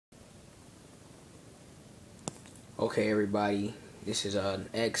Okay, everybody, this is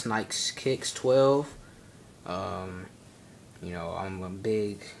X Nike's Kicks 12. I'm a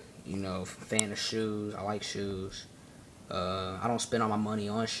big, fan of shoes. I like shoes. I don't spend all my money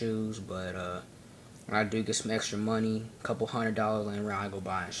on shoes, but when I do get some extra money, a couple $100 laying around, I go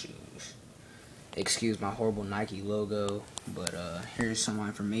buying shoes. Excuse my horrible Nike logo, but here's some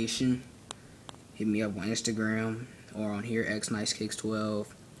information. Hit me up on Instagram or on here, X Nike's Kicks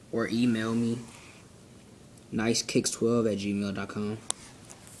 12, or email me, nicekicks12@gmail.com.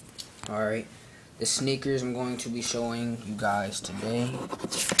 Alright, the sneakers I'm going to be showing you guys today.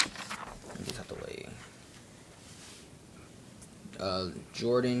 Let me get out the way.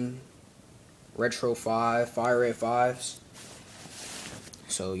 Jordan Retro 5 Fire Red 5's.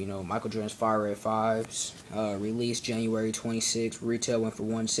 So, Michael Jordan's Fire Red 5's. Released January 26th. Retail went for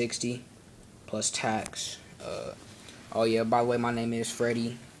 $160 plus tax. Oh yeah, by the way, my name is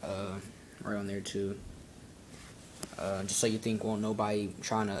Freddie. Right on there too. Just so you think won't nobody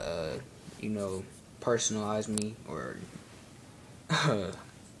trying to, personalize me or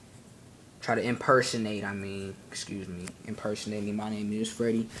try to impersonate. Impersonate me. My name is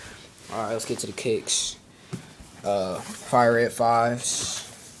Freddie. All right, let's get to the kicks. Fire Red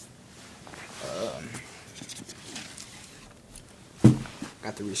 5's.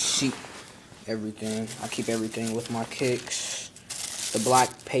 Got the receipt. Everything. I keep everything with my kicks. The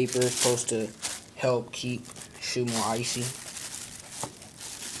black paper is supposed to help keep shoe more icy.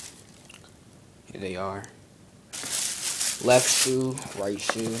 Here they are. Left shoe, right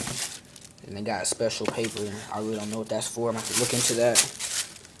shoe. And they got special paper. I really don't know what that's for. I'm gonna have to look into that.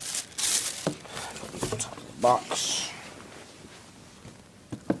 Put these on top of the box.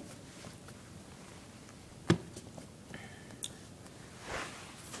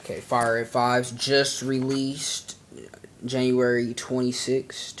 Okay, Fire Red 5's just released January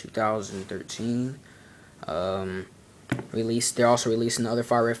 26, 2013. They're also releasing the other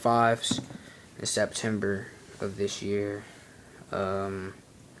Fire Red 5's in September of this year. You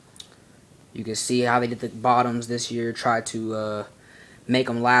can see how they did the bottoms this year. Tried to make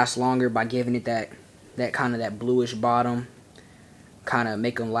them last longer by giving it that kind of that bluish bottom. Kind of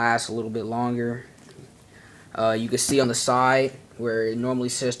make them last a little bit longer. You can see on the side where it normally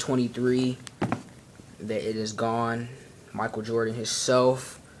says 23 that it is gone. Michael Jordan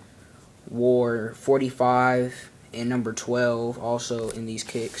himself wore 45 and number 12 also in these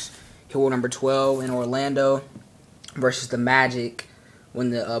kicks. He wore number 12 in Orlando versus the Magic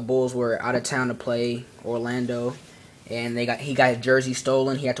when the Bulls were out of town to play Orlando, and he got his jersey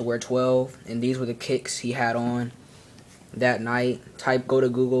stolen. He had to wear 12, and these were the kicks he had on that night. Go to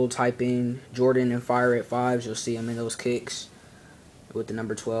Google, type in Jordan and Fire Red 5's. You'll see him in those kicks with the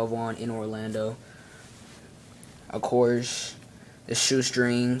number 12 on in Orlando. Of course, the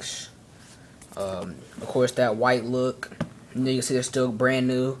shoestrings. Of course, that white look. You can see they're still brand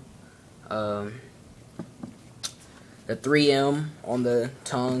new. The 3M on the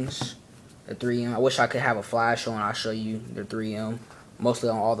tongues. The 3M. I wish I could have a flash on. I'll show you the 3M. Mostly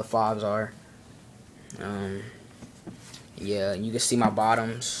on all the 5's are. Yeah, you can see my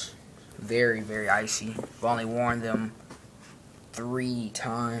bottoms. Very, very icy. I've only worn them 3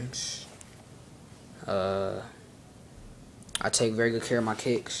 times. I take very good care of my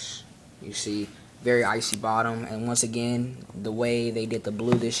kicks. You see, very icy bottom. And once again, the way they did the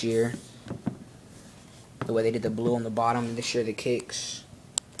blue this year, the way they did the blue on the bottom this year, the kicks,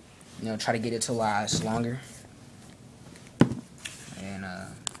 try to get it to last longer. And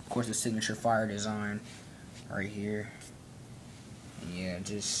of course, the signature fire design right here. And yeah,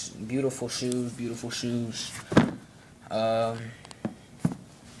 just beautiful shoes, beautiful shoes.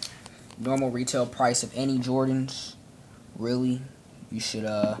 Normal retail price of any Jordans, really, you should,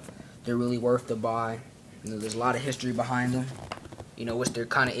 they're really worth the buy. There's a lot of history behind them, which there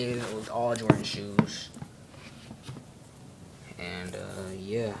kind of is with all Jordan shoes. And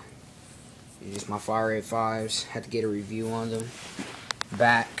yeah, it's just my Fire Red 5's. Had to get a review on them.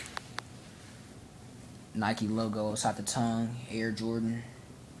 Back, Nike logo inside the tongue, Air Jordan.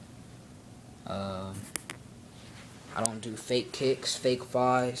 I don't do fake kicks, fake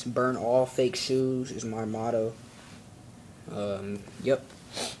 5's. Burn all fake shoes is my motto. Yep.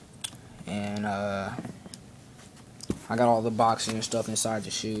 And I got all the boxing and stuff inside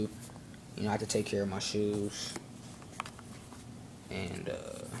the shoe. I have to take care of my shoes. And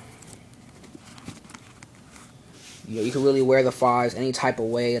you can really wear the 5's any type of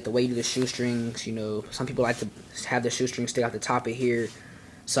way. The way you do the shoestrings, some people like to have the shoestrings stay out the top of here.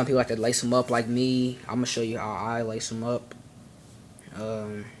 Some people like to lace them up like me. I'm gonna show you how I lace them up.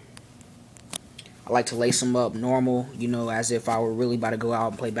 I like to lace them up normal, you know, as if I were really about to go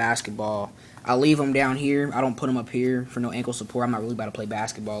out and play basketball. I leave them down here. I don't put them up here for no ankle support. I'm not really about to play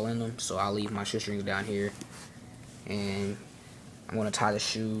basketball in them, so I'll leave my shoestrings down here. And I'm going to tie the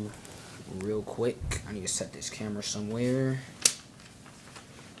shoe real quick. I need to set this camera somewhere.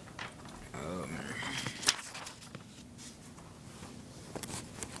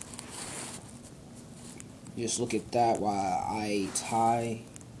 Just look at that while I tie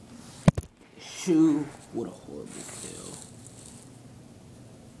the shoe. What a horrible fail.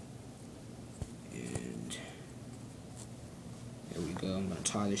 And there we go. I'm going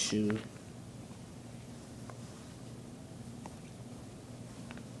to tie the shoe.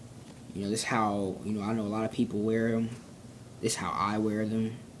 You know, this is how, you know, I know a lot of people wear them. This is how I wear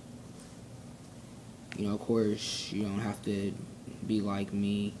them. You know, of course, you don't have to be like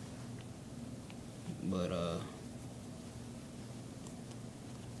me. But,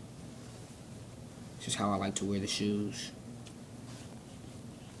 it's just how I like to wear the shoes.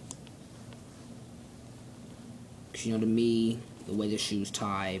 'Cause, you know, to me, the way the shoes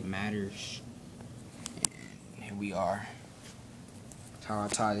tie matters. And here we are. That's how I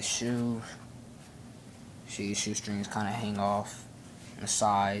tie the shoe. See, the shoestrings kind of hang off on the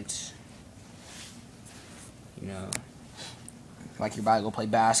sides. You know, like you're about to go play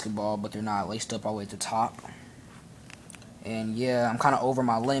basketball, but they're not laced up all the way at the top. And yeah, I'm kind of over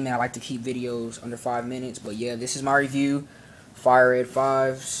my limit. I like to keep videos under 5 minutes. But yeah, this is my review. Fire Red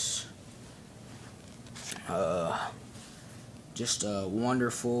 5's. Just a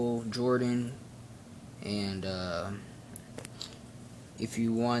wonderful Jordan. And if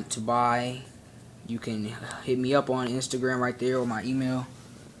you want to buy, you can hit me up on Instagram right there or my email.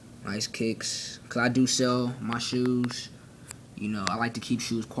 Nice Kicks. Because I do sell my shoes. You know, I like to keep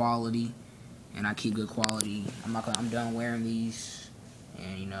shoes quality. And I keep good quality. I'm done wearing these.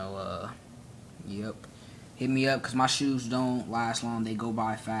 And, you know, yep. Hit me up because my shoes don't last long. They go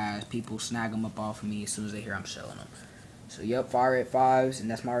by fast. People snag them up off of me as soon as they hear I'm selling them. So, yep, Fire at 5's.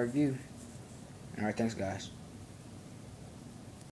 And that's my review. Alright, thanks, guys.